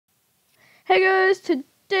Hey guys,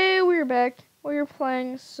 today we're back. We're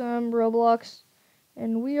playing some Roblox,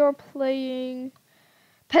 and we are playing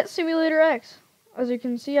Pet Simulator X. As you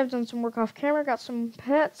can see, I've done some work off camera, got some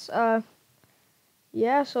pets.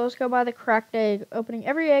 Yeah, so let's go buy the cracked egg. Opening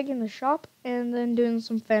every egg in the shop, and then doing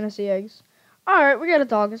some fantasy eggs. Alright, we got a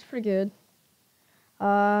dog, it's pretty good.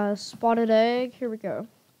 Spotted egg, here we go.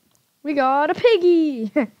 We got a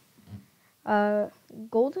piggy!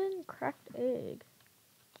 Golden cracked egg.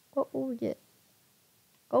 What will we get?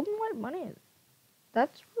 Golden white money.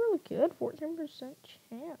 That's really good. 14%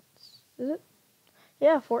 chance. Is it?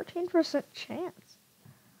 Yeah, 14% chance.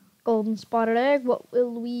 Golden spotted egg. What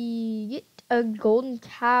will we get? A golden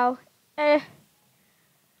cow. It's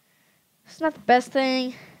not the best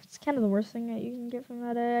thing. It's kind of the worst thing that you can get from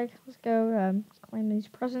that egg. Let's go claim these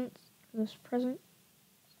presents. This present.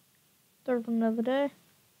 Third one of the day.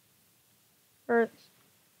 Or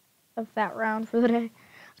of that round for the day.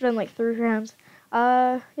 I've done like 3 rounds.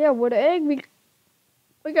 Yeah, what egg?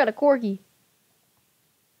 We got a corgi.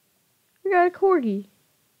 We got a corgi.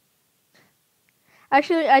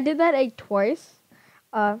 Actually, I did that egg twice.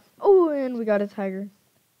 Oh, and we got a tiger.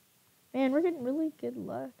 Man, we're getting really good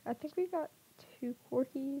luck. I think we got 2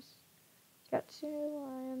 corgis. Got 2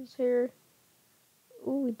 lions here.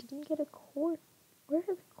 Ooh, we didn't get a corgi. Where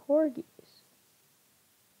are the corgis?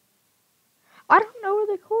 I don't know where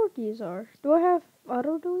the corgis are. Do I have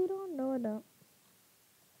auto delete on? No, I don't.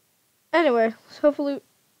 Anyway, so hopefully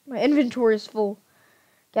my inventory is full.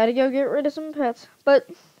 Gotta go get rid of some pets. But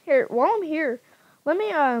here, while I'm here, let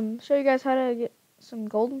me show you guys how to get some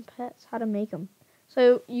golden pets, how to make them.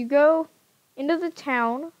 So you go into the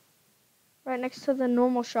town, right next to the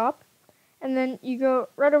normal shop, and then you go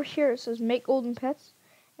right over here. It says make golden pets,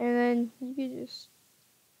 and then you can just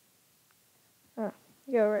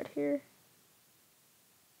go right here.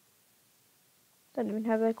 Don't even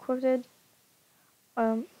have that quoted.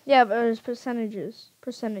 Yeah, but there's percentages.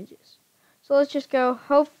 So let's just go.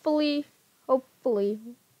 Hopefully, will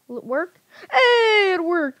it work? Hey, it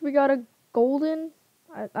worked. We got a golden.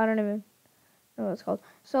 I don't even know what it's called.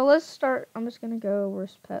 So let's start. I'm just gonna go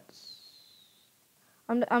worst pets.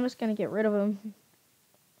 I'm just gonna get rid of them.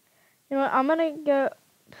 You know what? I'm gonna go.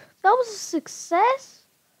 That was a success.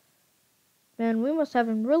 Man, we must have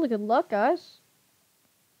really good luck, guys.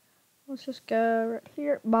 Let's just go right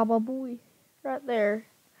here. Baba boy. Right there.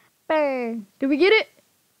 Bang. Did we get it?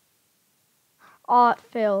 Oh, it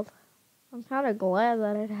failed. I'm kind of glad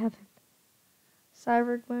that it happened.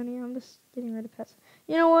 Cyber money. I'm just getting rid of pets.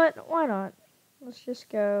 You know what? Why not? Let's just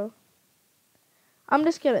go. I'm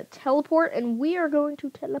just going to teleport, and we are going to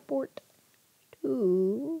teleport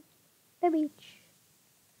to the beach.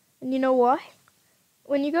 And you know what?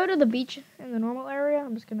 When you go to the beach in the normal area,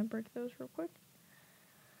 I'm just going to break those real quick.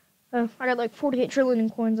 I got like 48 trillion in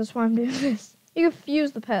coins, that's why I'm doing this. You can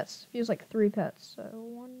fuse the pets. Fuse like 3 pets. So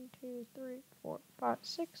 1, 2, 3, 4, 5,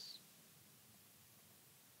 6.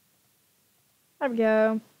 There we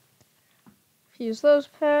go. Fuse those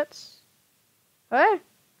pets. Hey!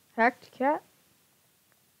 Hacked cat.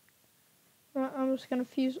 I'm just gonna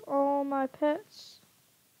fuse all my pets.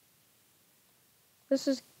 This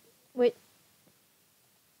is... Wait.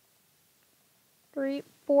 3,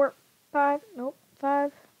 4, 5. Nope.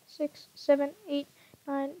 5. 6, 7, 8,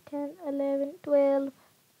 9, 10, 11, 12.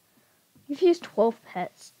 You've used 12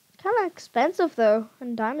 pets. Kind of expensive, though,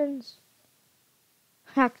 in diamonds.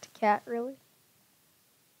 Hacked cat, really.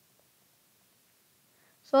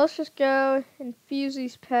 So let's just go and fuse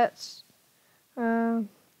these pets. Don't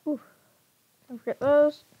forget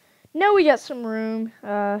those. Now we got some room.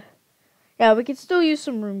 Yeah, we can still use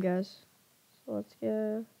some room, guys. So let's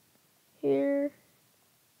go here.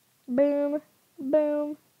 Boom.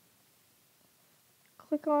 Boom.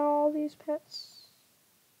 Click on all these pets.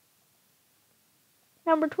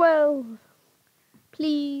 Number 12.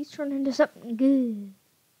 Please turn into something good.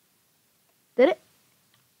 Did it?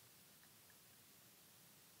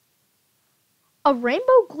 A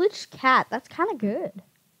rainbow glitched cat. That's kind of good.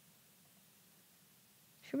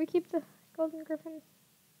 Should we keep the golden griffin?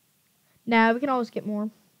 Nah, we can always get more.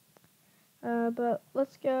 But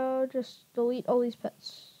let's go just delete all these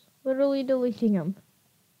pets. Literally deleting them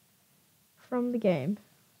from the game.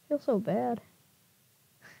 I feel so bad.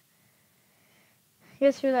 You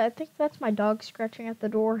guys hear that? I think that's my dog scratching at the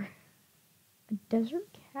door. A desert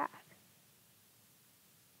cat.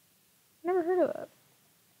 Never heard of that.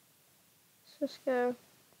 Let's just go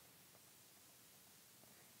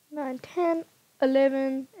 9, 10,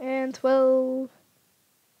 11, and 12.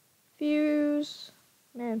 Fuse.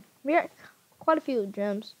 Man, we got quite a few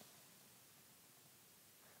gems.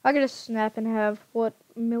 I could just snap and have, what,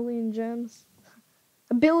 1,000,000 gems?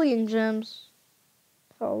 1,000,000,000 gems.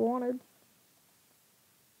 That's all I wanted.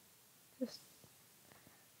 Just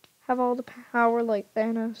have all the power like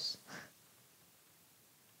Thanos.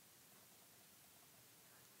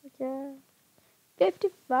 Yeah.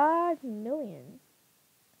 55 million.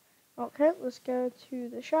 Okay, let's go to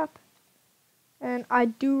the shop. And I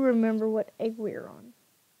do remember what egg we were on.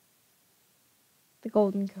 The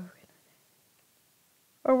golden coconut.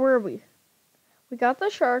 Or were we? We got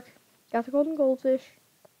the shark. Got the golden goldfish.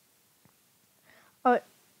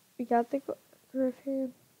 We got the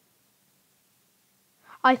griffin.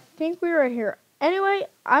 I think we were right here. Anyway,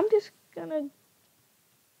 I'm just gonna...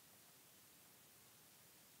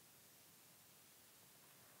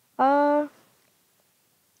 I'm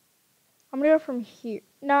gonna go from here.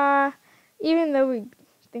 Nah, even though we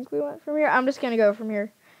think we went from here, I'm just gonna go from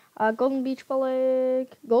here. Golden beach ball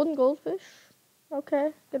egg, golden goldfish.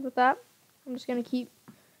 Okay, good with that. I'm just gonna keep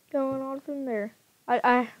going on from there.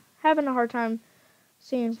 I having a hard time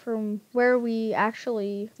seeing from where we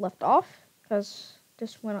actually left off because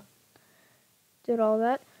just did all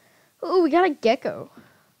that. Oh, we got a gecko.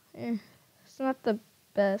 It's not the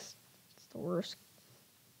best. It's the worst.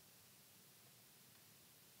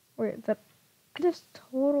 Wait, that I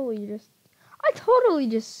totally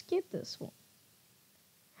just skipped this one.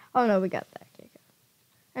 Oh no, we got that gecko.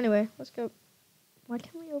 Anyway, let's go. Why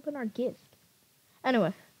can't we open our gift?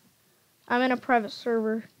 Anyway, I'm in a private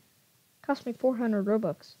server. Cost me 400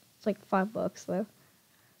 Robux. It's like $5 though.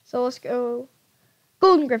 So let's go.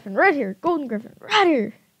 Golden griffin right here. Golden griffin right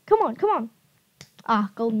here. Come on, come on.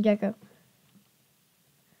 Ah, golden gecko.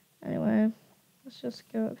 Anyway, let's just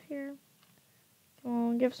go up here. Come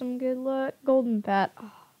on, give some good luck. Golden bat.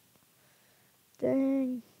 Oh,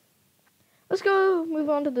 dang. Let's go move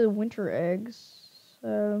on to the winter eggs.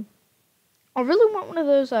 So, I really want one of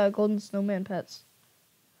those golden snowman pets.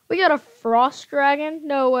 We got a frost dragon?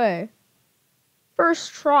 No way.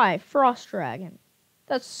 First try, frost dragon.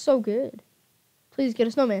 That's so good. Please get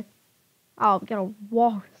a snowman. Oh, we got a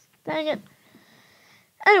walrus. Dang it.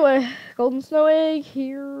 Anyway, golden snow egg.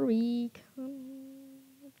 Here we come.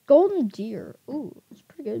 Golden deer. Ooh, it's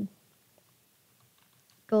pretty good.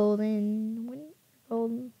 Golden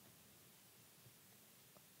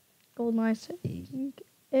ice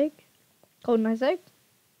egg. Golden ice egg.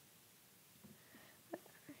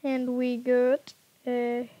 And we got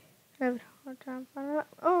have a hard time finding out.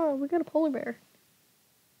 Oh, we got a polar bear.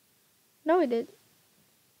 No, we did.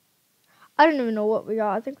 I don't even know what we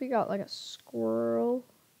got. I think we got like a squirrel.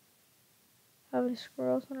 Have any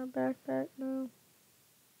squirrels in our backpack? No.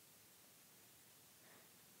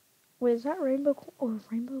 Wait, is that rainbow coin? Oh,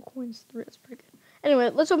 rainbow coins 3. That's pretty good. Anyway,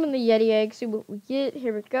 let's open the Yeti egg, see what we get.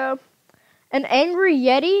 Here we go. An angry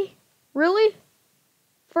Yeti? Really?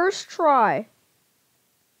 First try.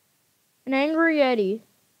 An angry Yeti.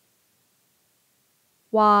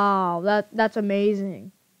 Wow, that's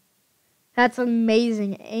amazing. That's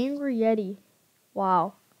amazing. Angry Yeti.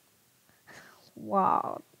 Wow.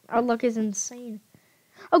 Wow. Our luck is insane.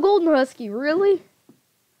 A golden husky, really?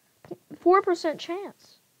 4%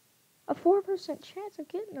 chance. A 4% chance of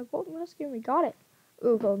getting a golden husky, and we got it.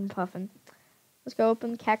 Ooh, golden puffin. Let's go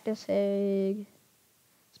open the cactus egg.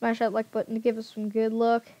 Smash that like button to give us some good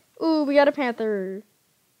luck. Ooh, we got a panther.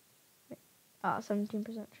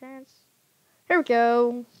 17% chance. Here we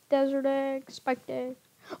go. Desert egg, spiked egg.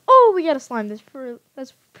 Oh, we got a slime.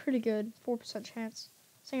 That's pretty good. 4% chance.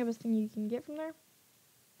 Second best thing you can get from there.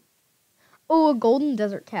 Oh, a golden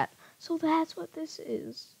desert cat. So that's what this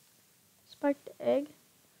is. Spiked egg.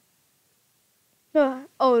 No,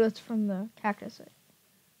 oh, that's from the cactus egg.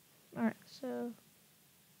 Alright, so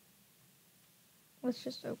let's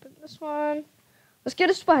just open this one. Let's get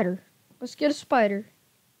a spider. Let's get a spider.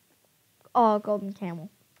 Oh, golden camel.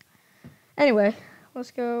 Anyway,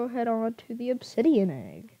 let's go head on to the obsidian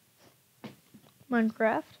egg.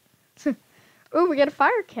 Minecraft. Oh, we got a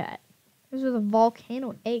fire cat. These are the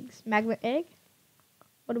volcano eggs. Magma egg.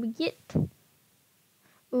 What do we get?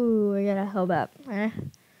 Ooh, I got a hellbat.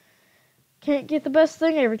 Can't get the best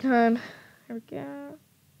thing every time. Here we go.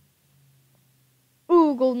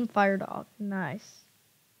 Ooh, golden fire dog. Nice.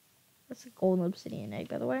 That's a golden obsidian egg,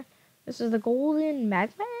 by the way. This is the golden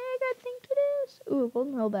magma egg, I think it is. Ooh,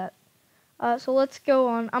 golden hellbat. So let's go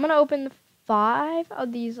on. I'm gonna open 5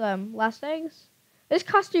 of these last eggs. This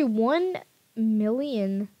cost you 1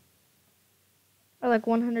 million. Or like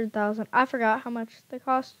 100,000. I forgot how much they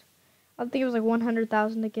cost. I think it was like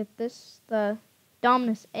 100,000 to get this, the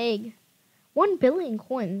Dominus egg. 1 billion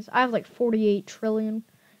coins. I have like 48 trillion,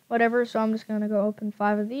 whatever. So I'm just gonna go open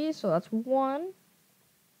 5 of these. So that's 1.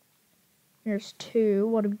 Here's 2.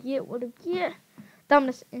 What do we get? What do we get?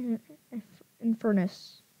 Dominus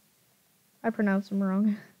Infernus. I pronounced them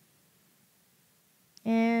wrong.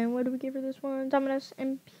 And what do we give her this one? Dominus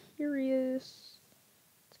Imperius.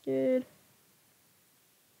 It's good.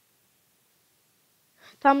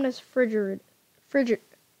 Dominus Frigid.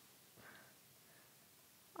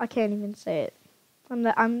 I can't even say it.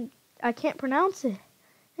 I can't pronounce it.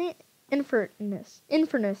 Infernus.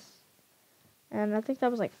 And I think that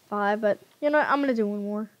was like 5, but you know what? I'm gonna do one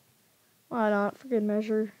more. Why not? For good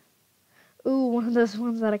measure. Ooh, one of those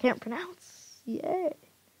ones that I can't pronounce. Yay.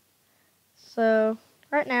 So,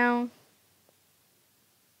 right now,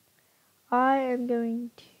 I am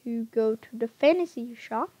going to go to the fantasy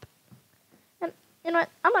shop. And, you know what?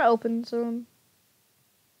 I'm going to open some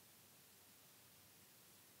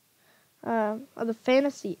of the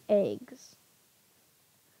fantasy eggs.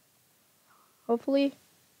 Hopefully,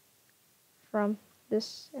 from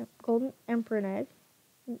this golden emperor egg,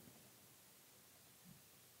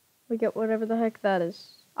 we get whatever the heck that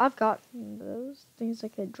is. I've got those things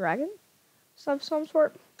like a dragon of some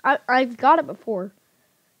sort. I've got it before.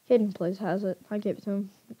 Hidden Plaz has it. I gave it to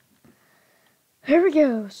him. Here we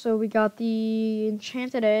go. So we got the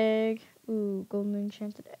enchanted egg. Ooh, golden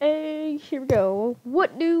enchanted egg. Here we go.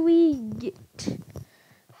 What do we get?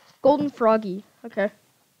 Golden froggy. Okay.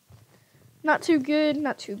 Not too good,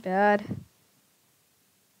 not too bad.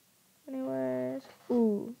 Anyways.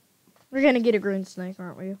 Ooh. We're gonna get a green snake,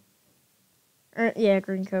 aren't we? Yeah,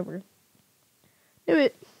 green cobra. Do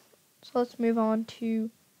it. So let's move on to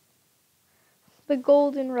the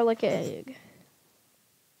golden relic egg.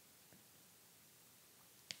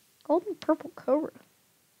 Golden purple cobra.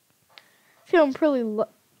 Feeling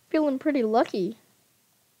pretty lucky.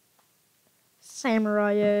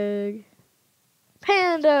 Samurai egg.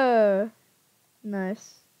 Panda.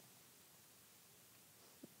 Nice.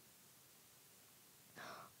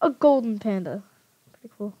 A golden panda. Pretty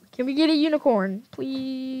cool. Can we get a unicorn,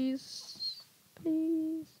 please?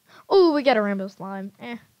 Please. Oh, we got a rainbow slime.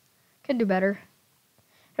 Could do better.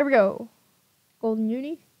 Here we go. Golden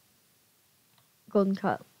uni. Golden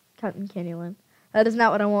cotton candyland. That is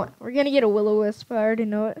not what I want. We're gonna get a will-o-wisp. I already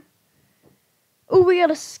know it. Oh, we got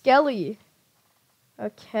a skelly.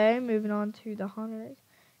 Okay, moving on to the haunted egg.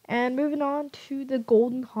 And moving on to the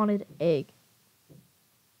golden haunted egg.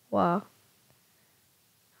 Wow.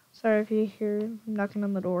 Sorry if you hear knocking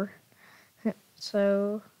on the door.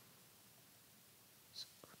 So,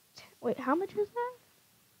 wait, how much is that?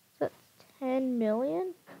 Is that 10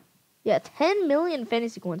 million? Yeah, 10 million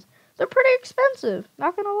fantasy coins. They're pretty expensive,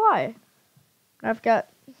 not gonna lie. I've got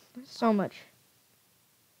so much.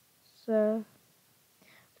 So,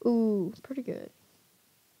 ooh, pretty good.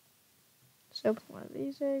 So open one of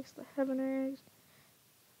these eggs, the heaven eggs.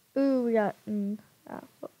 Ooh, we got,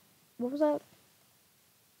 what was that?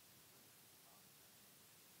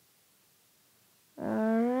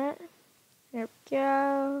 Alright, here we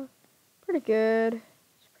go. Pretty good.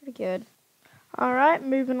 It's pretty good. Alright,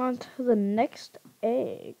 moving on to the next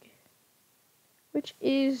egg, which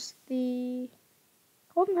is the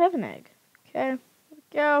golden heaven egg. Okay, here we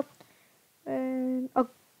go. And, oh,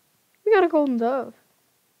 we got a golden dove.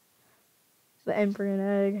 It's the emperor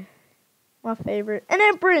egg. My favorite. An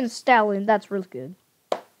emperor stallion. That's really good.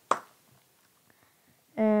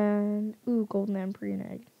 And, ooh, golden emperor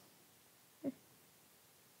egg.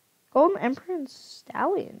 Golden emperor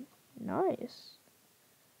stallion. Nice.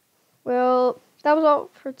 Well, that was all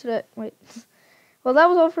for today. Wait. Well, that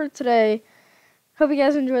was all for today. Hope you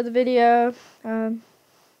guys enjoyed the video.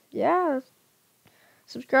 Yeah.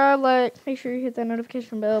 Subscribe, like, make sure you hit that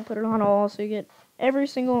notification bell, put it on all so you get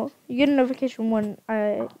you get a notification when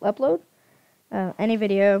I upload any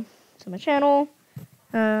video to my channel.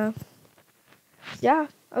 Yeah,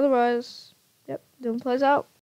 otherwise, yep, Plaz out.